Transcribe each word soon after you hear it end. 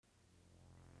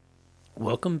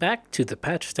Welcome back to the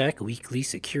Patchstack Weekly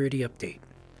Security Update.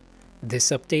 This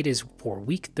update is for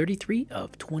week 33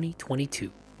 of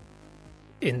 2022.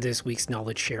 In this week's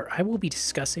Knowledge Share, I will be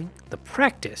discussing the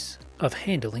practice of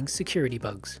handling security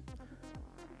bugs.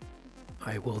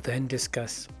 I will then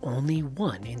discuss only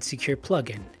one insecure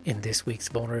plugin in this week's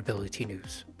vulnerability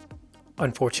news.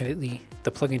 Unfortunately,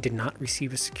 the plugin did not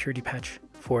receive a security patch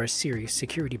for a serious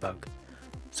security bug,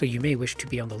 so you may wish to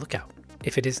be on the lookout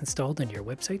if it is installed on your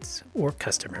websites or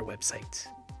customer websites.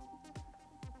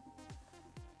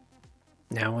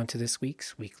 Now on to this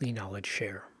week's Weekly Knowledge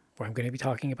Share, where I'm going to be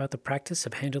talking about the practice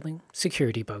of handling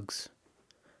security bugs.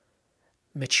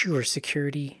 Mature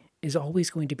security is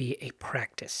always going to be a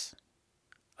practice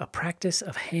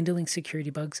of handling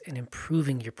security bugs and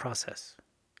improving your process.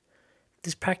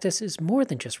 This practice is more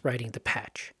than just writing the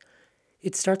patch.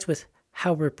 It starts with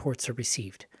how reports are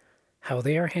received, how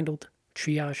they are handled,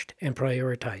 triaged, and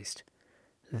prioritized.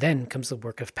 Then comes the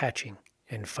work of patching,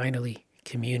 and finally,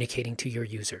 communicating to your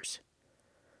users.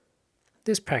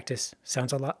 This practice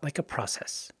sounds a lot like a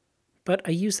process, but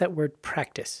I use that word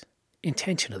practice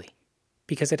intentionally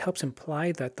because it helps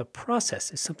imply that the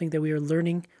process is something that we are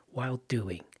learning while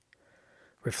doing,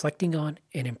 reflecting on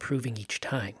and improving each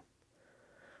time.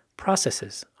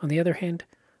 Processes, on the other hand,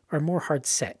 are more hard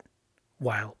set,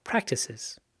 while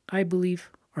practices, I believe,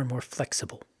 are more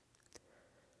flexible.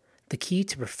 The key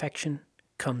to perfection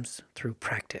comes through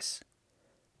practice.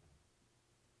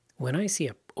 When I see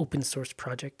an open source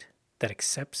project that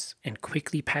accepts and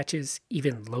quickly patches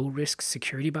even low-risk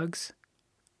security bugs,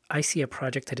 I see a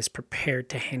project that is prepared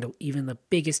to handle even the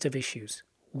biggest of issues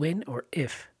when or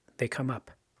if they come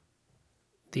up.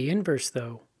 The inverse,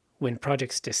 though, when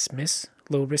projects dismiss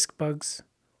low-risk bugs,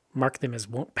 mark them as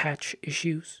won't patch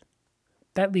issues,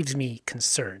 that leaves me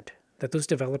concerned that those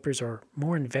developers are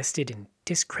more invested in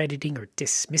discrediting or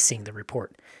dismissing the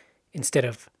report instead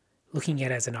of looking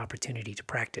at it as an opportunity to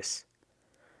practice.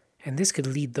 And this could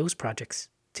lead those projects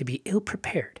to be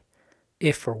ill-prepared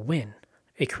if or when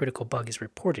a critical bug is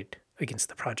reported against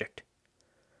the project.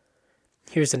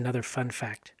 Here's another fun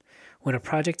fact. When a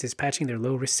project is patching their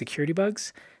low-risk security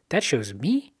bugs, that shows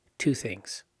me two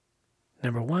things.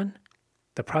 Number one,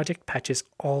 the project patches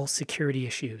all security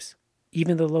issues,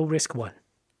 even the low-risk one.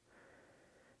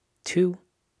 Two,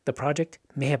 the project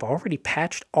may have already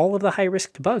patched all of the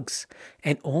high-risk bugs,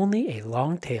 and only a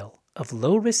long tail of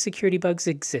low-risk security bugs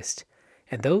exist,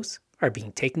 and those are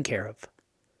being taken care of.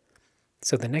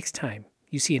 So the next time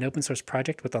you see an open source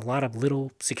project with a lot of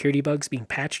little security bugs being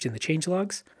patched in the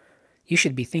changelogs, you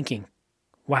should be thinking,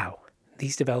 wow,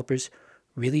 these developers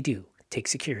really do take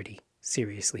security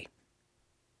seriously.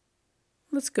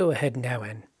 Let's go ahead now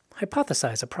and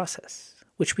hypothesize a process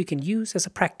which we can use as a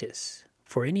practice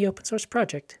for any open source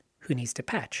project who needs to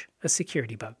patch a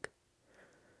security bug.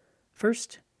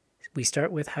 First, we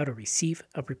start with how to receive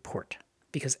a report,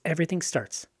 because everything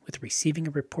starts with receiving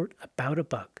a report about a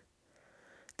bug.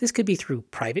 This could be through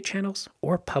private channels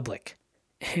or public,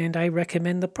 and I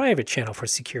recommend the private channel for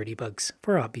security bugs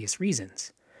for obvious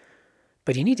reasons.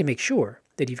 But you need to make sure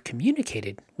that you've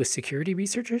communicated with security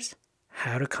researchers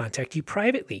how to contact you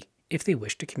privately if they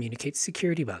wish to communicate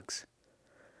security bugs.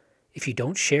 If you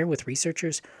don't share with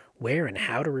researchers where and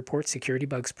how to report security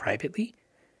bugs privately,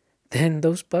 then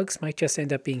those bugs might just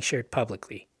end up being shared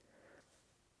publicly.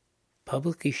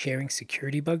 Publicly sharing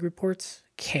security bug reports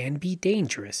can be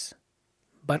dangerous,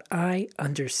 but I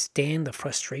understand the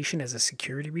frustration as a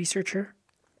security researcher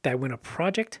that when a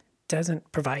project doesn't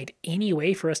provide any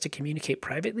way for us to communicate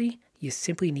privately, you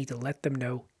simply need to let them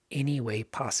know any way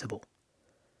possible.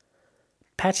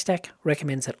 Patchstack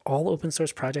recommends that all open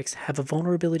source projects have a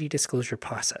vulnerability disclosure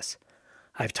process.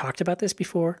 I've talked about this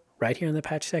before, right here in the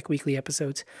Patchstack weekly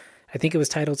episodes. I think it was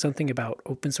titled something about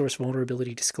open source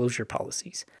vulnerability disclosure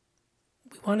policies.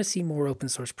 We want to see more open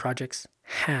source projects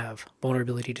have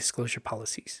vulnerability disclosure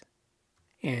policies.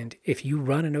 And if you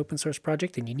run an open source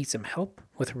project and you need some help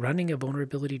with running a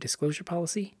vulnerability disclosure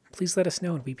policy, please let us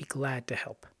know and we'd be glad to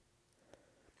help.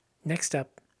 Next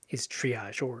up is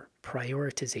triage or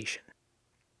prioritization.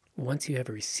 Once you have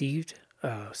received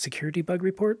a security bug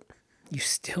report, you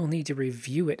still need to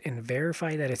review it and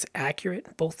verify that it's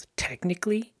accurate both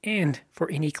technically and for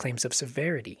any claims of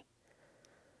severity.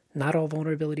 Not all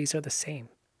vulnerabilities are the same.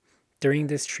 During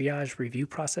this triage review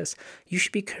process, you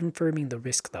should be confirming the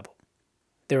risk level.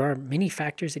 There are many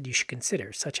factors that you should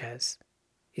consider, such as,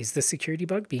 is the security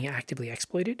bug being actively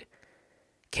exploited?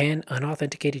 Can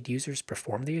unauthenticated users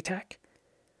perform the attack?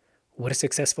 Would a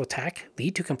successful attack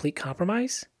lead to complete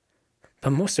compromise? But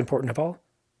most important of all,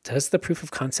 does the proof of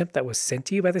concept that was sent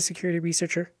to you by the security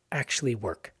researcher actually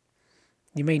work?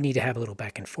 You may need to have a little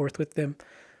back and forth with them,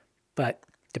 But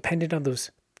dependent on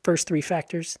those first three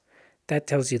factors, that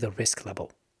tells you the risk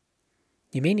level.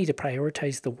 You may need to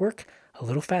prioritize the work a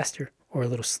little faster or a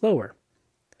little slower.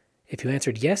 If you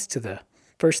answered yes to the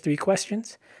first three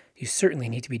questions, you certainly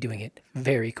need to be doing it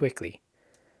very quickly.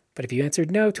 But if you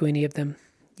answered no to any of them,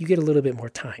 you get a little bit more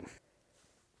time.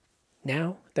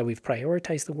 Now that we've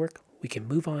prioritized the work, we can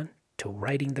move on to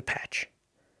writing the patch.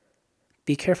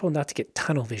 Be careful not to get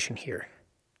tunnel vision here.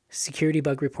 Security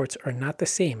bug reports are not the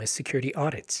same as security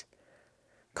audits.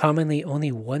 Commonly,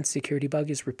 only one security bug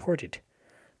is reported,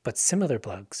 but similar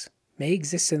bugs may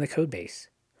exist in the codebase.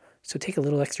 So take a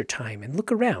little extra time and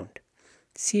look around.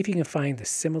 See if you can find the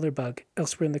similar bug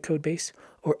elsewhere in the codebase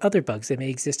or other bugs that may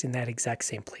exist in that exact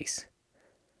same place.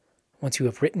 Once you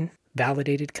have written,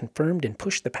 validated, confirmed, and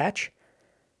pushed the patch,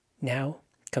 now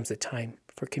comes the time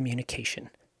for communication.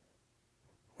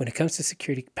 When it comes to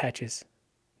security patches,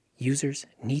 users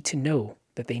need to know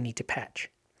that they need to patch.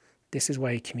 This is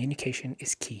why communication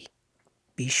is key.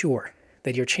 Be sure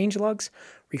that your changelogs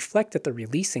reflect that the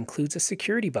release includes a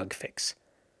security bug fix.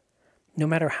 No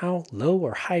matter how low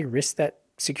or high risk that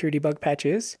security bug patch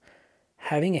is,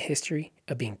 having a history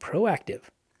of being proactive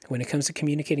when it comes to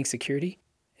communicating security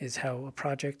is how a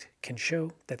project can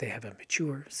show that they have a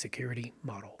mature security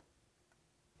model.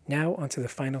 Now onto the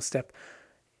final step,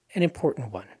 an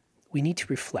important one. We need to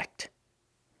reflect.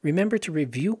 Remember to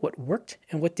review what worked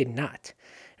and what did not.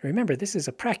 And remember, this is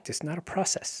a practice, not a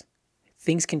process.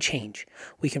 Things can change.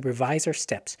 We can revise our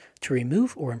steps to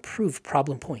remove or improve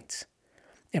problem points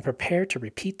and prepare to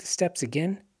repeat the steps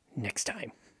again next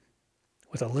time.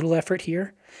 With a little effort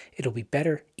here, it'll be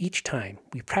better each time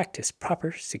we practice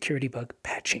proper security bug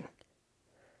patching.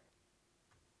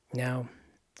 Now,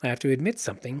 I have to admit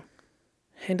something.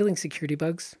 Handling security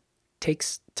bugs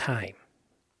takes time.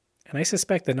 And I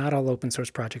suspect that not all open source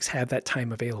projects have that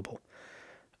time available.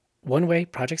 One way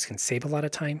projects can save a lot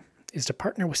of time is to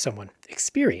partner with someone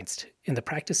experienced in the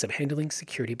practice of handling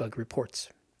security bug reports.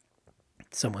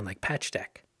 Someone like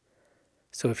Patchstack.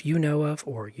 So if you know of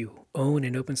or you own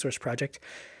an open source project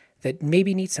that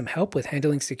maybe needs some help with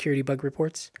handling security bug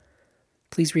reports,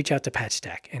 please reach out to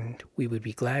Patchstack and we would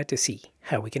be glad to see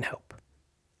how we can help.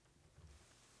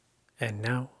 And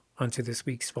now onto this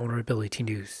week's vulnerability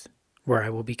news, where I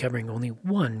will be covering only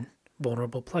one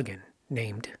vulnerable plugin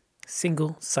named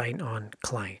Single Sign-On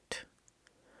Client.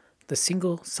 The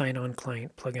Single Sign-On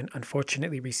Client plugin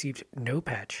unfortunately received no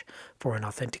patch for an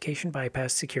authentication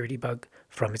bypass security bug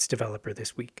from its developer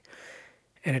this week,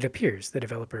 and it appears the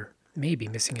developer may be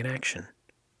missing in action.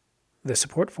 The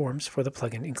support forums for the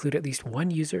plugin include at least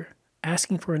one user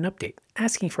asking for an update,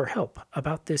 asking for help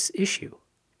about this issue,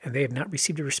 and they have not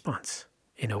received a response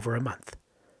in over a month.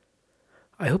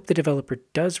 I hope the developer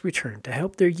does return to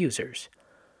help their users,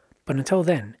 but until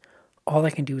then, all I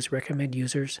can do is recommend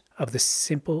users of the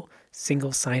simple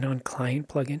Single Sign-On Client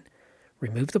plugin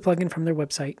remove the plugin from their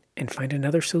website and find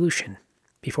another solution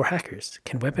before hackers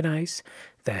can weaponize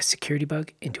the security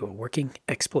bug into a working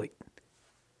exploit.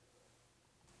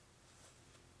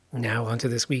 Now onto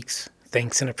this week's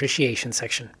thanks and appreciation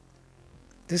section.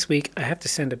 This week, I have to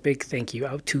send a big thank you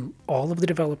out to all of the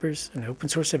developers and open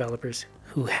source developers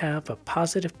who have a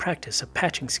positive practice of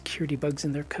patching security bugs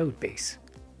in their code base.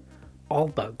 All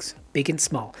bugs, big and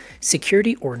small,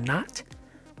 security or not,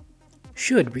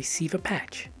 should receive a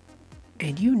patch.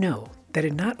 And you know that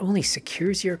it not only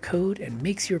secures your code and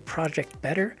makes your project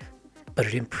better, but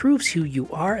it improves who you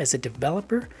are as a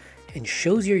developer and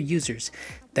shows your users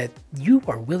that you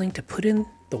are willing to put in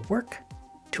the work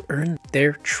to earn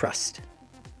their trust.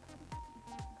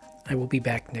 I will be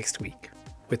back next week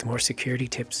with more security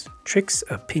tips, tricks,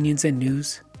 opinions, and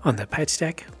news on the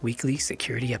Patchstack Weekly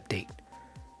Security Update.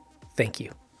 Thank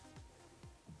you.